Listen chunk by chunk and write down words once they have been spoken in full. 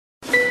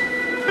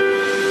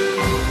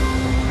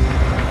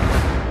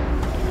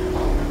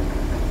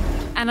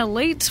An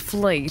elite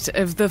fleet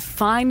of the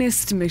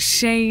finest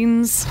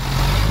machines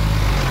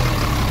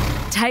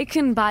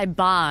taken by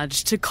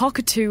barge to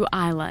Cockatoo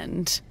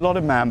Island. A lot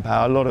of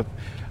manpower, a lot of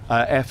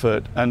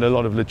effort and a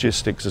lot of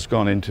logistics has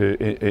gone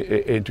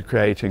into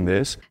creating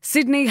this.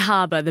 Sydney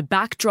Harbour, the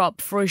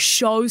backdrop for a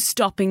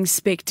show-stopping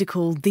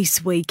spectacle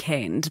this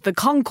weekend, the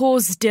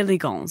Concours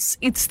d'Elegance.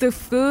 It's the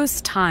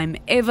first time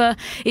ever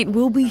it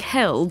will be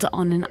held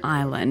on an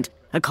island.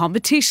 A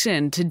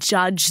competition to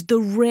judge the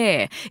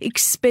rare,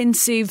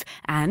 expensive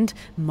and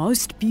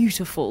most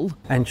beautiful.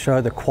 And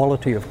show the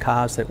quality of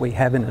cars that we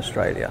have in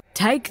Australia.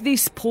 Take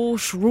this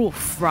Porsche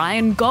roof.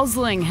 Ryan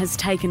Gosling has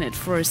taken it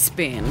for a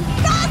spin.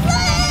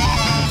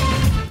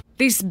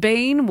 This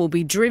bean will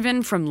be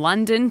driven from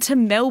London to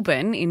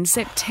Melbourne in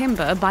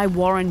September by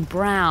Warren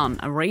Brown,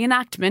 a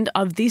reenactment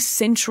of this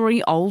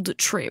century-old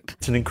trip.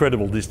 It's an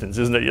incredible distance,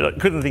 isn't it? You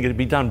couldn't think it'd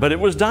be done, but it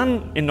was done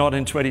in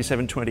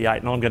 1927, 28,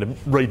 and I'm going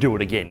to redo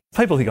it again.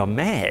 People think I'm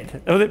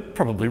mad. Oh, they're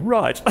probably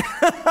right.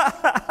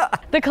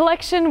 The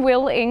collection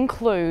will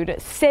include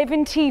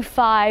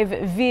 75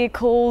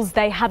 vehicles.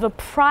 They have a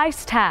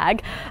price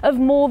tag of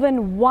more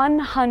than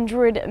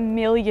 $100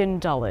 million.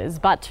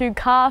 But to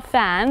car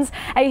fans,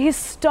 a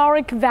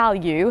historic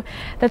value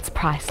that's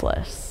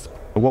priceless.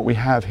 What we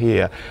have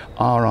here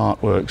are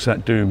artworks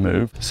that do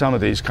move. Some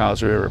of these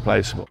cars are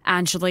irreplaceable.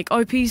 Angelique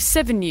Opie,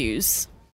 7 News.